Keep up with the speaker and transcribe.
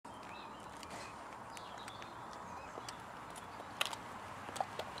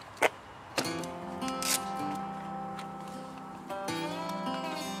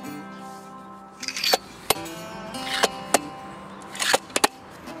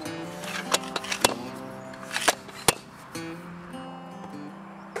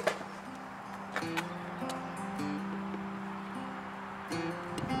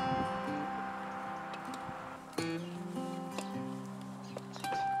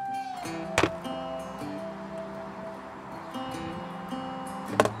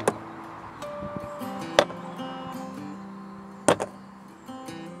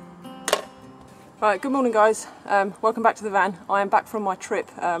Right, good morning guys, welcome back to the van. I am back from my trip,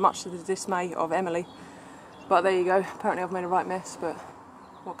 much to the dismay of Emily. But there you go, apparently I've made a right mess, but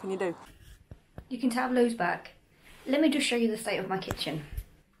what can you do? You can tell Lou's back. Let me just show you the state of my kitchen.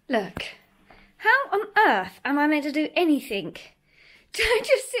 Look, how on earth am I meant to do anything? Don't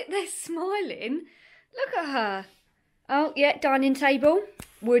just sit there smiling. Look at her. Oh yeah, dining table.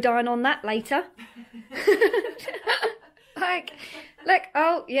 We'll dine on that later. Look,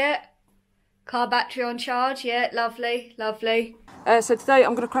 oh yeah. Car battery on charge, yeah, lovely, lovely. So today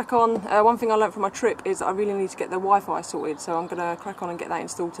I'm going to crack on. One thing I learnt from my trip is I really need to get the Wi-Fi sorted, so I'm going to crack on and get that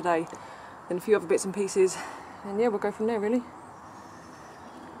installed today. And a few other bits and pieces, and yeah, we'll go from there really.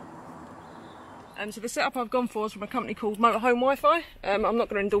 So the setup I've gone for is from a company called Motorhome Wi-Fi. I'm not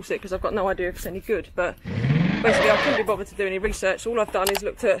going to endorse it because I've got no idea if it's any good, but basically I couldn't be bothered to do any research. All I've done is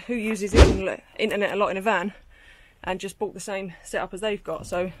looked at who uses internet a lot in a van, and just bought the same setup as they've got.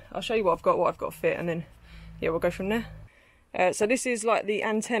 So I'll show you what I've got fit, and then yeah, we'll go from there. So this is like the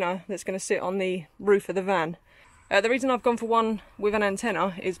antenna that's going to sit on the roof of the van. The reason I've gone for one with an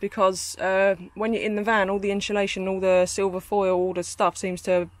antenna is because when you're in the van, all the insulation, all the silver foil, all the stuff seems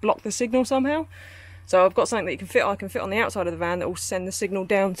to block the signal somehow. So I've got something that I can fit on the outside of the van that will send the signal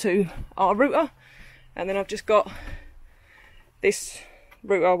down to our router. And then I've just got this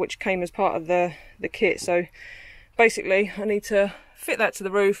router which came as part of the kit. So basically, I need to fit that to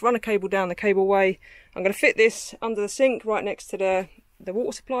the roof, run a cable down the cableway. I'm going to fit this under the sink right next to the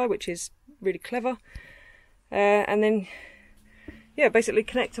water supply, which is really clever. And then, yeah, basically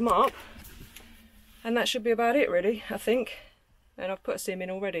connect them up. And that should be about it, really, I think. And I've put a SIM in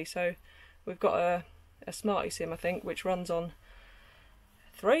already, so we've got a Smarty SIM, I think, which runs on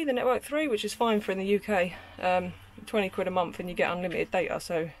the network 3, which is fine for in the UK. 20 quid a month and you get unlimited data,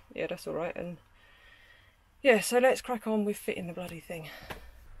 so yeah, that's alright. And yeah, so let's crack on with fitting the bloody thing.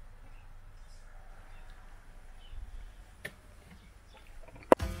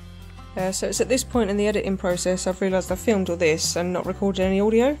 So it's at this point in the editing process I've realised I've filmed all this and not recorded any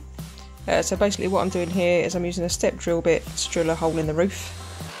audio. So basically what I'm doing here is I'm using a step drill bit to drill a hole in the roof.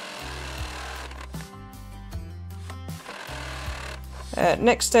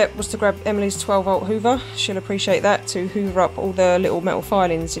 Next step was to grab Emily's 12-volt hoover. She'll appreciate that, to hoover up all the little metal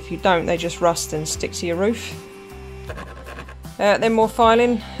filings. If you don't, they just rust and stick to your roof. Then more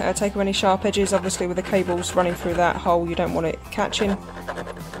filing. Take away any sharp edges. Obviously with the cables running through that hole you don't want it catching.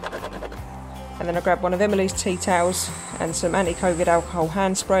 And then I grabbed one of Emily's tea towels and some anti-COVID alcohol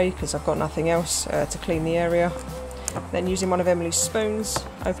hand spray because I've got nothing else to clean the area. Then using one of Emily's spoons,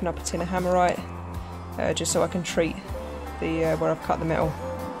 open up a tin of hammerite just so I can treat where I've cut the metal.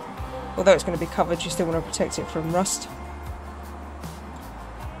 Although it's going to be covered, you still want to protect it from rust.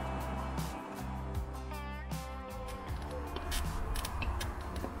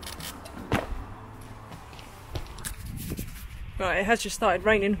 Right, it has just started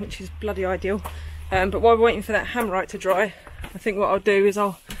raining, which is bloody ideal. But while we're waiting for that hammerite to dry, I think what I'll do is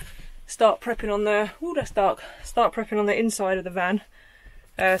I'll start prepping on the... oh, that's dark. Start prepping on the inside of the van.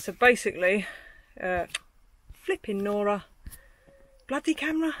 So basically, flipping Nora. Bloody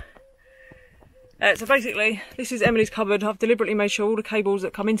camera. So basically, this is Emily's cupboard. I've deliberately made sure all the cables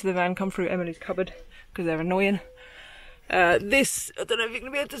that come into the van come through Emily's cupboard because they're annoying. This, I don't know if you're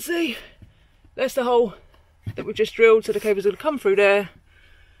going to be able to see. That's the hole that we've just drilled, so the cables will come through there,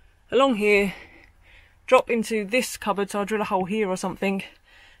 along here, drop into this cupboard, so I'll drill a hole here or something,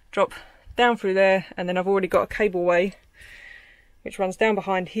 drop down through there, and then I've already got a cableway which runs down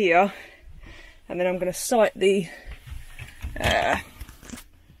behind here, and then I'm going to sight the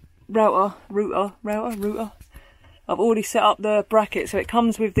router. I've already set up the bracket, so it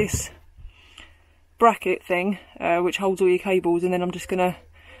comes with this bracket thing which holds all your cables, and then I'm just gonna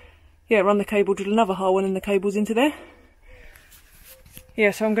run the cable, drill another hole, and then the cable's into there.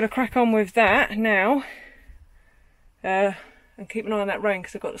 Yeah, so I'm gonna crack on with that now and keep an eye on that rain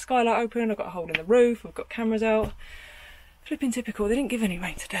because I've got the skylight open, I've got a hole in the roof, I've got cameras out. Flipping typical, they didn't give any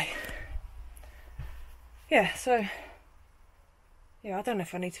rain today. Yeah, so yeah, I don't know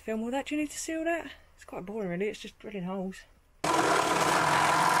if I need to film all that. Do you need to see all that? It's quite boring really, it's just drilling holes.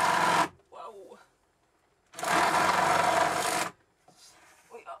 Whoa.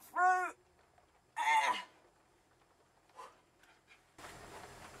 We got through.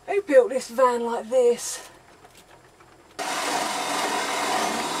 Who built this van like this?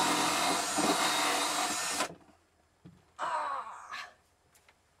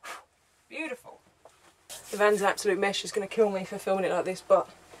 Beautiful. The van's an absolute mess. She's going to kill me for filming it like this, but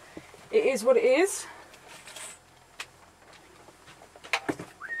it is what it is.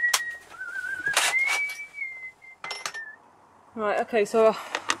 Right, okay, so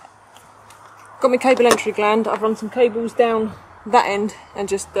Got my cable entry gland. I've run some cables down that end and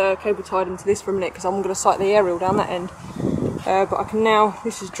just cable tied them to this for a minute because I'm going to sight the aerial down that end. But I can now,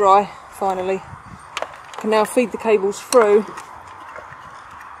 this is dry finally, I can now feed the cables through,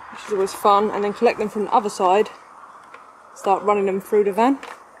 which is always fun, and then collect them from the other side, start running them through the van.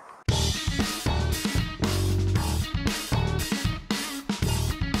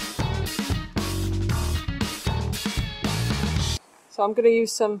 So I'm going to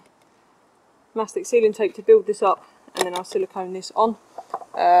use some mastic sealing tape to build this up, and then I'll silicone this on.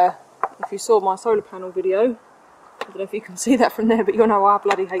 If you saw my solar panel video, I don't know if you can see that from there, but you'll know I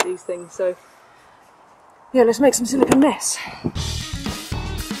bloody hate these things. So yeah, let's make some silicone mess.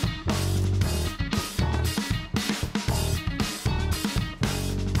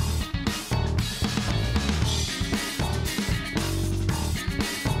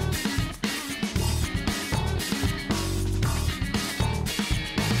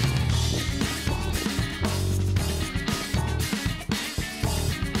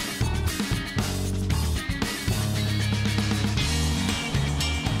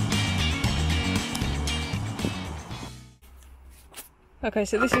 Okay,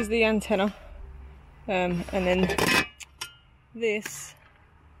 so this is the antenna, and then this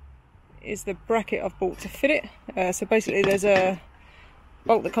is the bracket I've bought to fit it. So basically there's a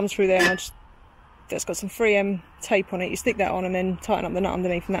bolt that comes through there, and that's got some 3M tape on it. You stick that on and then tighten up the nut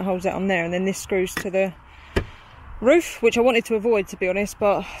underneath, and that holds that on there, and then this screws to the roof, which I wanted to avoid, to be honest,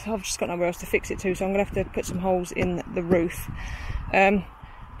 but I've just got nowhere else to fix it to, so I'm going to have to put some holes in the roof. But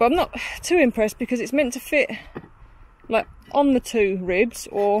I'm not too impressed because it's meant to fit like on the 2 ribs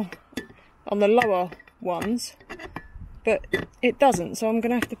or on the lower ones, but it doesn't, so I'm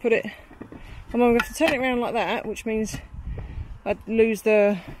going to have to put it, I'm going to have to turn it around like that, which means I'd lose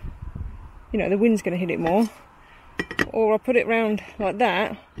the, you know, the wind's going to hit it more, or I'll put it round like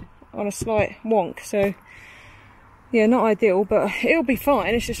that on a slight wonk. So yeah, not ideal, but it'll be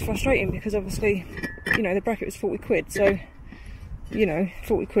fine. It's just frustrating because obviously, you know, the bracket was 40 quid, so, you know,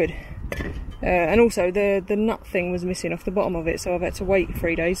 40 quid. And also the nut thing was missing off the bottom of it, so I've had to wait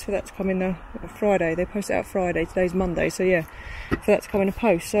 3 days for that to come in Friday. They post it out Friday, today's Monday, so yeah, for that to come in the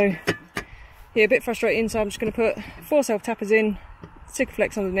post. So yeah, a bit frustrating, so I'm just going to put 4 self-tappers in,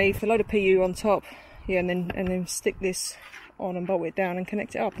 Sikaflex underneath, a load of PU on top, yeah, and then stick this on and bolt it down and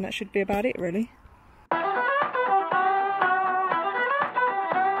connect it up, and that should be about it really.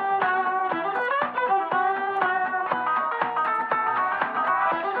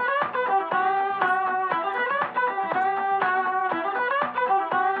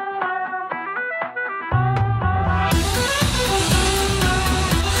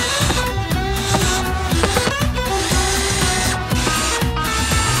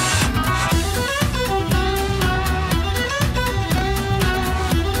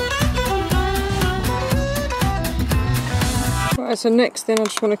 So next then I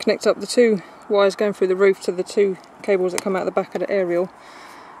just want to connect up the 2 wires going through the roof to the 2 cables that come out the back of the aerial,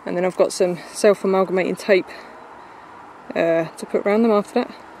 and then I've got some self-amalgamating tape to put around them after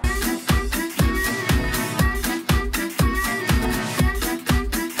that.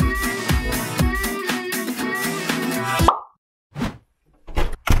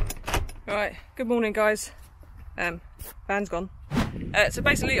 Alright, good morning guys. Van's gone. So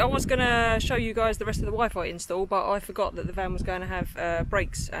basically I was going to show you guys the rest of the Wi-Fi install, but I forgot that the van was going to have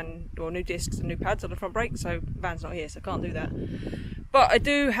brakes or new discs and new pads on the front brake, so Van's not here, so I can't do that. But I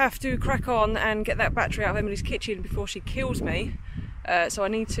do have to crack on and get that battery out of Emily's kitchen before she kills me. So I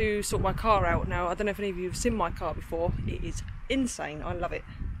need to sort my car out now. I don't know if any of you have seen my car before. It is insane. I love it.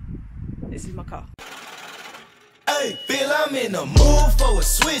 This is my car. Hey, Bill, I'm in the mood for a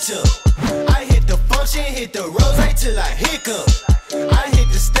switch up. I hit the function, hit the rose till I hiccup. I hit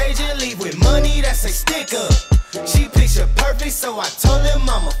the stage and leave with money that say stick up. She picture perfect, so I told him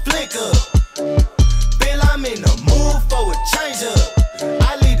I'm a flick up. Bill, I'm in the mood for a change up.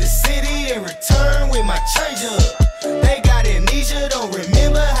 I leave the city and return with my change up. They got amnesia, don't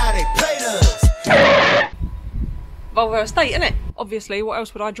remember how they played us. Volvo Estate, innit? Obviously, what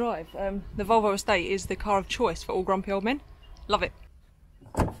else would I drive? The Volvo Estate is the car of choice for all grumpy old men. Love it.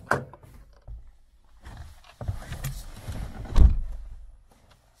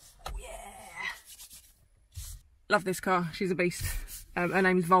 Love this car, she's a beast. Her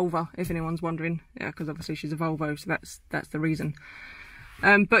name's Volva, if anyone's wondering. Yeah, because obviously she's a Volvo, so that's the reason.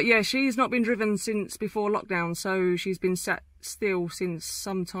 But yeah, she's not been driven since before lockdown, so she's been sat still since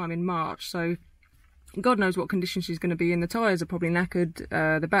sometime in March, so God knows what condition she's going to be in. The tyres are probably knackered,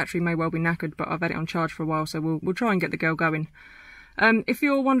 the battery may well be knackered, but I've had it on charge for a while, so we'll try and get the girl going. If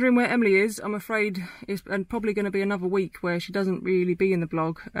you're wondering where Emily is, I'm afraid it's probably going to be another week where she doesn't really be in the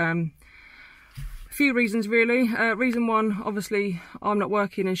vlog. A few reasons really. Reason one, obviously I'm not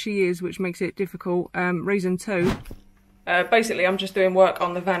working and she is, which makes it difficult. Reason two, basically I'm just doing work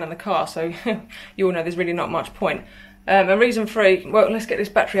on the van and the car, so you all know there's really not much point. And reason three, well, let's get this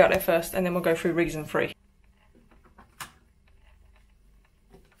battery out there first and then we'll go through reason three.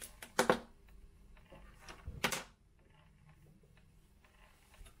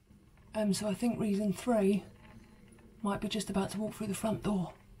 So I think reason three might be just about to walk through the front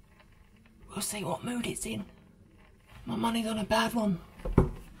door. We'll see what mood it's in. My money's on a bad one.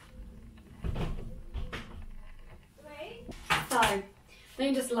 So,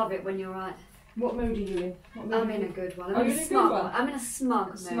 you just love it when you're right. What mood are you in? I'm in a good one. I'm in a smug one. I'm in a smug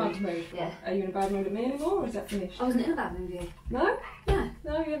mood. Smug mood? Yeah. Are you in a bad mood at me anymore, or is that finished? I wasn't in a bad mood with you. No? No.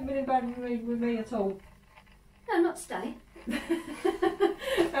 No, you haven't been in a bad mood with me at all. No, not today.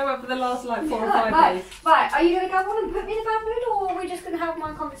 How about for the last like 4 or 5 days? Right, are you going to go on and put me in a bad mood, or are we just going to have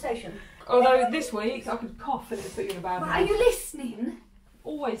my conversation? Although this week I could cough and it'd put you in a bad mood. Right, are you listening?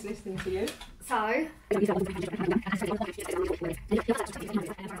 Always listening to you. So...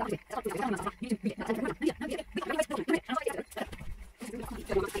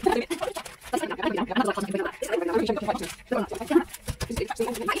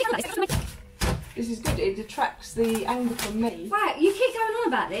 This is good, it detracts the anger from me. Right, you keep going on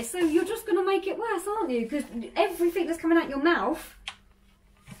about this, so you're just going to make it worse, aren't you? Because everything that's coming out your mouth...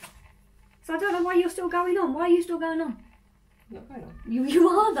 So I don't know why you're still going on. Why are you still going on? Not going on. You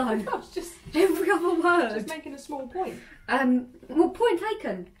are though. I was just every other word. Just making a small point. Well, point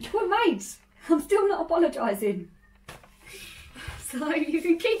taken. Point made. I'm still not apologising. So you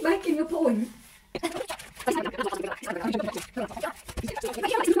can keep making your point.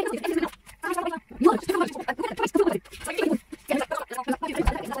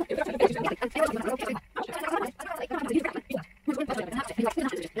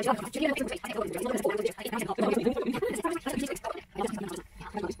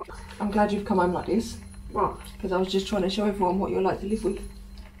 I'm glad you've come home like this. What? Because I was just trying to show everyone what you're like to live with.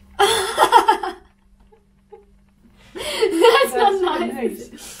 That's not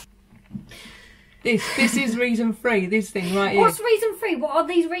nice. This is reason three, this thing right here. What's reason three? What are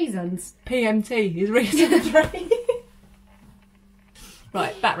these reasons? PMT is reason three.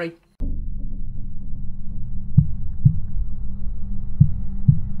 Right, battery.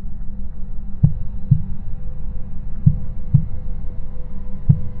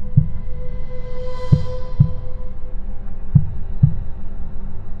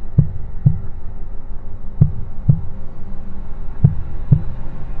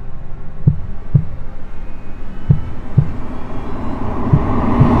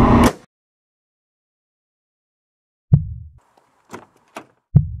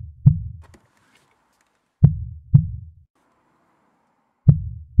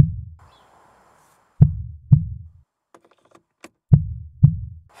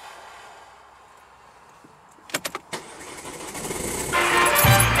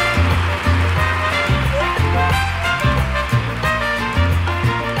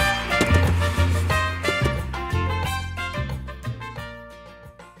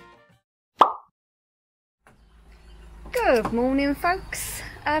 Good morning, folks.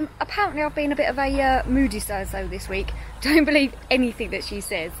 Apparently I've been a bit of a moody so this week. Don't believe anything that she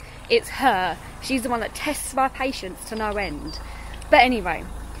says. It's her. She's the one that tests my patience to no end. But anyway,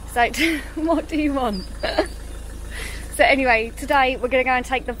 so what do you want? So anyway, today we're going to go and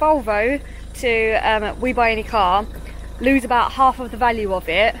take the Volvo to We Buy Any Car, lose about half of the value of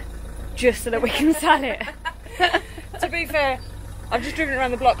it, just so that we can sell it. To be fair, I've just driven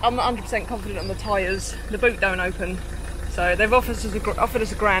around the block. I'm not 100% confident on the tyres. The boot don't open. So they've offered us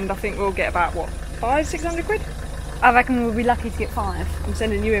a grand. I think we'll get about, what, 500-600 quid? I reckon we'll be lucky to get 5. I'm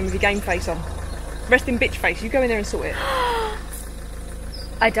sending you in with your game face on. Resting bitch face, you go in there and sort it.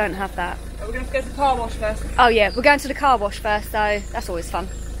 I don't have that. But we're going to go to the car wash first. Oh yeah, we're going to the car wash first, so that's always fun.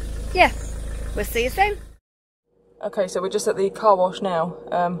 Yeah, we'll see you soon. Okay, so we're just at the car wash now.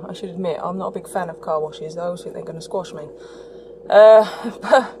 I should admit, I'm not a big fan of car washes. I always think they're going to squash me.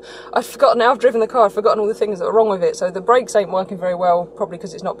 But I've forgotten, now I've driven the car, I've forgotten all the things that are wrong with it. So the brakes ain't working very well, probably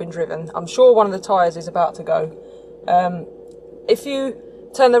because it's not been driven. I'm sure one of the tyres is about to go. If you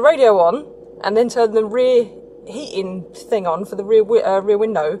turn the radio on and then turn the rear heating thing on for the rear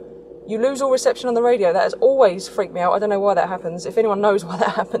window, you lose all reception on the radio. That has always freaked me out. I don't know why that happens. If anyone knows why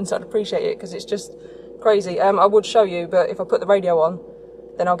that happens, I'd appreciate it, because it's just crazy. I would show you, but if I put the radio on,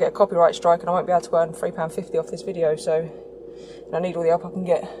 then I'll get a copyright strike and I won't be able to earn £3.50 off this video, so I need all the help I can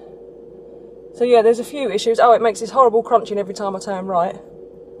get. So yeah, there's a few issues. Oh, it makes this horrible crunching every time I turn right,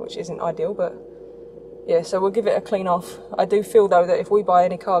 which isn't ideal, but Yeah, so we'll give it a clean off. I do feel though that if we buy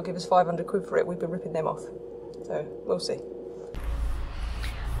any car, give us 500 quid for it, we'd be ripping them off. So we'll see.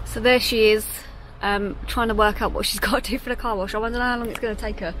 So there she is, trying to work out what she's got to do for the car wash. I wonder how long it's going to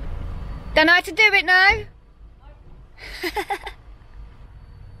take her. Don't know how to do it now.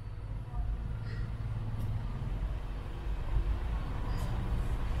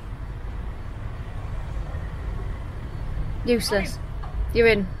 Useless. You're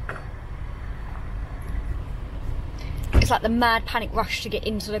in. It's like the mad panic rush to get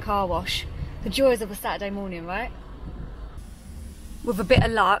into the car wash. The joys of a Saturday morning, right? With a bit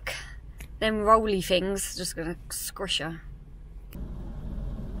of luck, them rolly things just gonna squish her.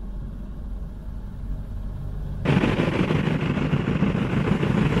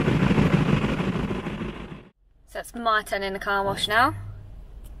 So it's my turn in the car wash now.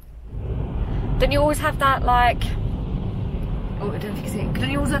 Don't you always have that like... Oh, I don't think it's it. Don't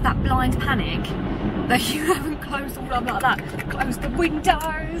you always have that blind panic that you haven't closed all up like that? Close the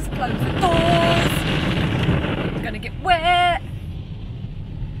windows, close the doors. It's gonna get wet.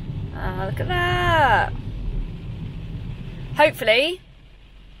 Ah, look at that. Hopefully,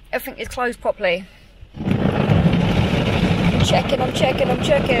 everything is closed properly. I'm checking.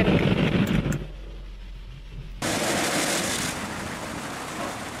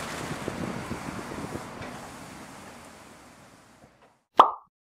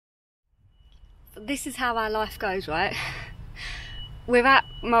 This is how our life goes, right? We're at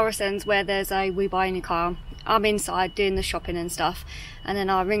Morrison's where there's a We Buy Any Car. I'm inside doing the shopping and stuff, and then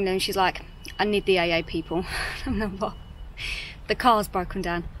I ring them and she's like, I need the AA people. I'm like, what? The car's broken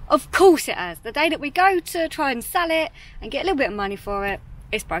down. Of course it has. The day that we go to try and sell it and get a little bit of money for it,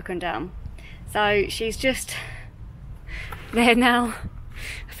 it's broken down. So she's just there now.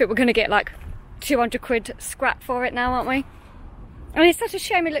 I think we're going to get like 200 quid scrap for it now, aren't we? And it's such a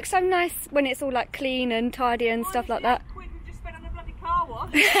shame, it looks so nice when it's all like clean and tidy and stuff like that. Quid we've just spent on the bloody car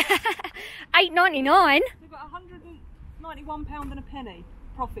wash. £8.99. We've got £191 and a penny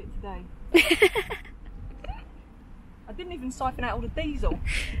profit today. I didn't even siphon out all the diesel.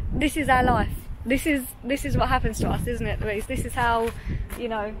 This is our life. This is what happens to us, isn't it, Louise? This is how, you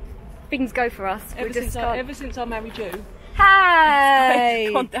know, things go for us. Ever since I married you, hey,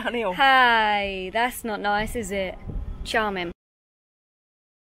 it's gone downhill. Hey, that's not nice, is it? Charming.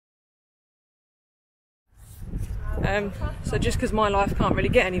 So just because my life can't really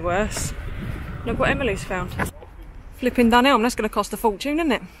get any worse, look what Emily's found. Flipping Dunelm, that's going to cost a fortune,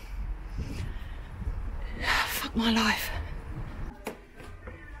 isn't it? Fuck my life.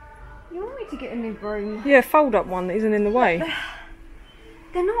 You want me to get a new broom? Yeah, fold up one that isn't in the way.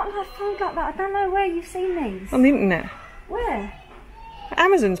 They're not like fold up that. I don't know where you've seen these. On the internet. Where?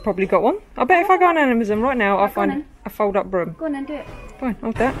 Amazon's probably got one. I bet if I go on Amazon right now, I'll find a fold up broom. Go on and do it. Fine,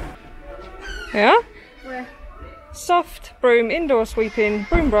 hold that. Yeah? Where? Soft broom, indoor sweeping,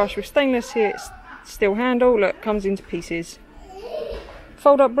 broom brush with stainless steel handle. Look, comes into pieces.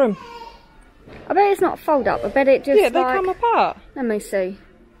 Fold up broom. I bet it's not fold up. I bet it just they come apart. Let me see.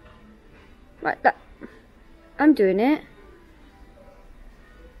 Right, that. I'm doing it.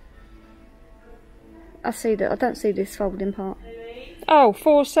 I see that. I don't see this folding part. Oh,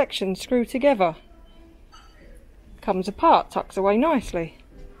 4 sections screwed together. Comes apart, tucks away nicely.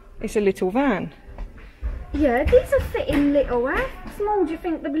 It's a little van. Yeah, these are fitting little. How small do you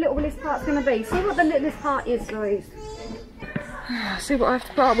think the littlest part's going to be? See what the littlest part is, Louise. See what I have to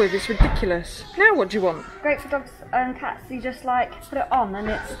put up with, it's ridiculous. Now what do you want? Great for dogs and cats, you just like put it on and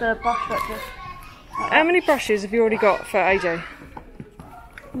it's the brush that just... How many brushes have you already got for AJ?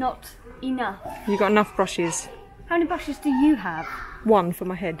 Not enough. You got enough brushes? How many brushes do you have? 1 for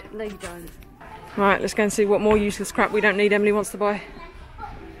my head. No, you don't. Right, let's go and see what more useless crap we don't need Emily wants to buy.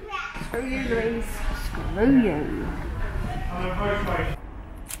 Screw you, Louise. Screw you.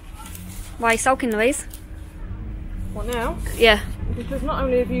 Why are you sulking, Louise? What now? Yeah. Because not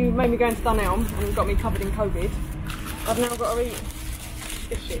only have you made me go into Dunelm and got me covered in COVID, I've now got to eat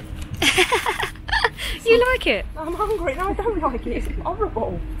this shit. You like it? I'm hungry. No, I don't like it. It's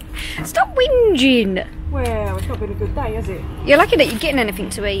horrible. Stop whinging. Well, it's not been a good day, has it? You're lucky that you're getting anything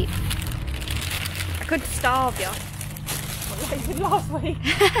to eat. I could starve you. Like you did last week.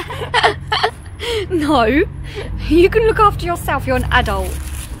 No. You can look after yourself. You're an adult.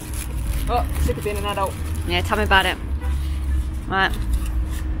 Oh, sick of being an adult. Yeah, tell me about it. Right.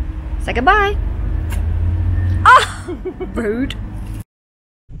 Say goodbye. Ah! Rude.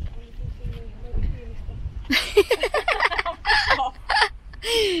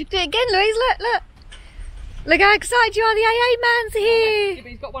 Do it again, Louise. Look, look. Look how excited you are. The AA man's here. Yeah,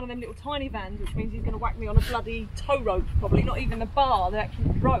 but he's got one of them little tiny vans, which means he's going to whack me on a bloody tow rope, probably. Not even a bar, the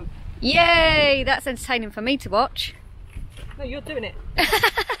actual rope. Yay! That's entertaining for me to watch. No, you're doing it.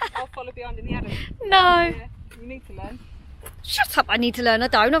 I'll follow behind in the attic. No. Yeah, you need to learn. Shut up, I need to learn. I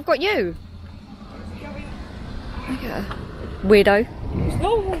don't. I've got you. Yeah. Weirdo.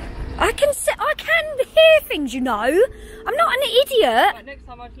 Oh. I can hear things, you know. I'm not an idiot. Right, next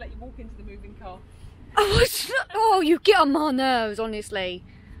time I'll just let you walk into the moving car. Oh, it's not, oh, you get on my nerves, honestly.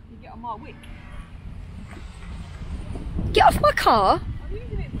 You get on my wick. Get off my car. I'm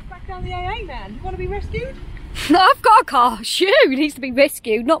using it back down the AA, man. You want to be rescued? No, I've got a car. Shoo needs to be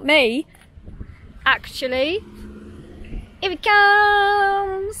rescued, not me. Actually. Here it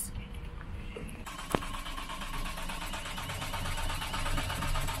comes.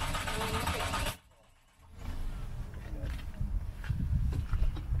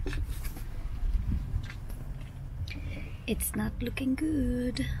 It's not looking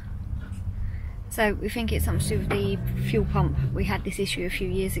good. So we think it's something to do with the fuel pump. We had this issue a few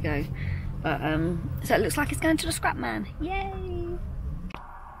years ago. But so it looks like it's going to the scrap man. Yay!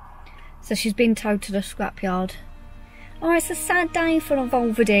 So she's been towed to the scrapyard. Oh, it's a sad day for a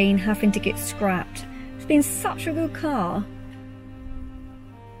Volverdine having to get scrapped. It's been such a good car.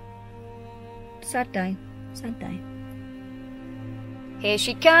 Sad day. Sad day. Here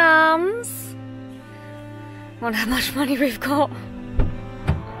she comes. Wonder how much money we've got.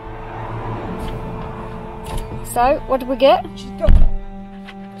 So, what did we get? She's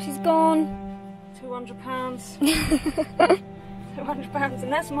gone. She's gone. £200. £200,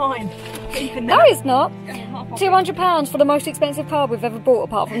 and that's mine. Keeping No, that. it's not. £200 for the most expensive car we've ever bought,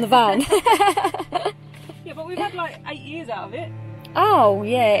 apart from the van. Yeah, but we've had like 8 years out of it. Oh,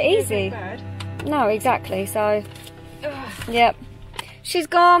 yeah, It's easy. not bad. No, exactly. So, Ugh. yep. She's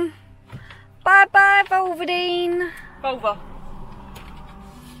gone. Bye-bye, Volverdine. Volva.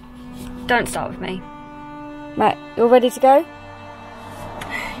 Don't start with me. Right, you all ready to go?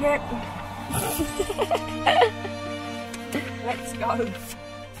 Yep. Let's go.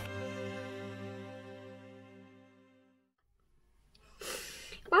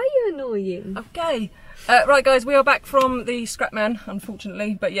 Why are you annoying? Okay. Right, guys, we are back from the scrap man,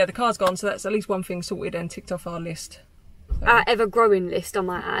 unfortunately. But yeah, the car's gone, so that's at least one thing sorted and ticked off our list. Our ever-growing list, I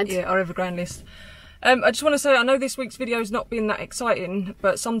might add. Yeah, our evergrande list. I just want to say, I know this week's video's not been that exciting,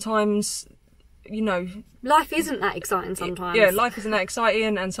 but sometimes, you know... Life isn't that exciting sometimes. Yeah, life isn't that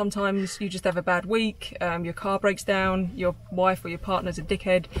exciting, and sometimes you just have a bad week, your car breaks down, your wife or your partner's a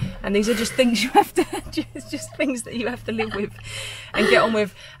dickhead, and these are just things you have to... just things that you have to live with and get on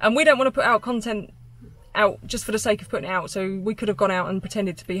with. And we don't want to put out content out just for the sake of putting it out, so we could have gone out and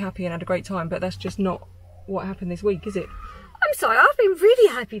pretended to be happy and had a great time, but that's just not what happened this week, is it? I'm sorry, I've been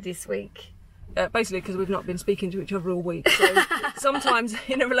really happy this week. Basically because we've not been speaking to each other all week, so sometimes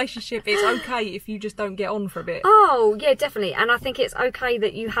in a relationship it's okay if you just don't get on for a bit. Oh yeah, definitely. And I think it's okay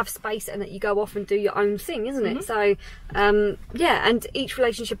that you have space and that you go off and do your own thing, isn't it? So yeah, and each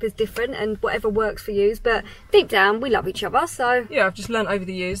relationship is different and whatever works for you, but deep down we love each other. So yeah, I've just learnt over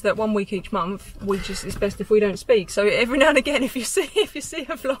the years that 1 week each month it's best if we don't speak. So every now and again, if you see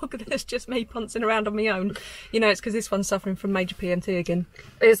a vlog that's just me pouncing around on my own, you know it's because this one's suffering from major PMT again.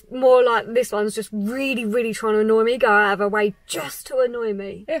 It's more like this one's just really trying to annoy me, go out of her way just to annoy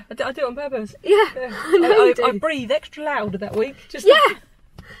me. Yeah, I do it on purpose. Yeah, I know you do. I breathe extra loud that week. Just yeah,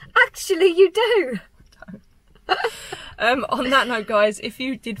 actually you do. On that note, guys, if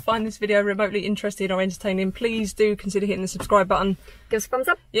you did find this video remotely interesting or entertaining, please do consider hitting the subscribe button. Give us a thumbs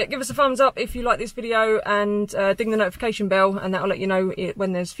up. Yeah, give us a thumbs up if you like this video, and ding the notification bell, and that'll let you know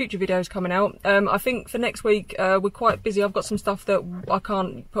when there's future videos coming out. I think for next week we're quite busy. I've got some stuff that I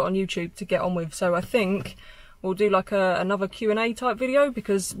can't put on YouTube to get on with, so I think we'll do like another Q&A type video,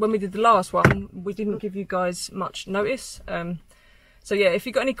 because when we did the last one we didn't give you guys much notice. So yeah, if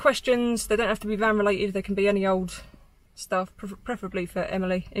you've got any questions, they don't have to be van related, they can be any old stuff, preferably for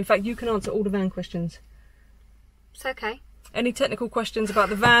Emily. In fact, you can answer all the van questions. It's okay. Any technical questions about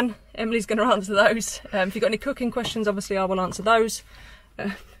the van, Emily's going to answer those. If you've got any cooking questions, obviously I will answer those.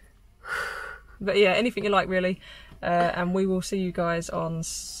 But yeah, anything you like really. And we will see you guys on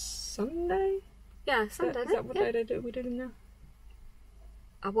Sunday? Yeah, Sunday. Is that what day we're doing now?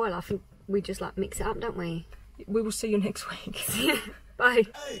 Oh, well, I think we just like mix it up, don't we? We will see you next week. Bye.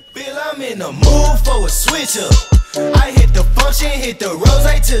 Hey, Bill, I'm in the mood for a switch up. I hit the function, hit the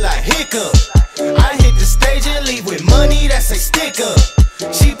rose till I hiccup. I hit the stage and leave with money that's a stick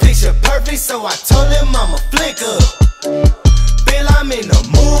up. She picture perfect, so I told him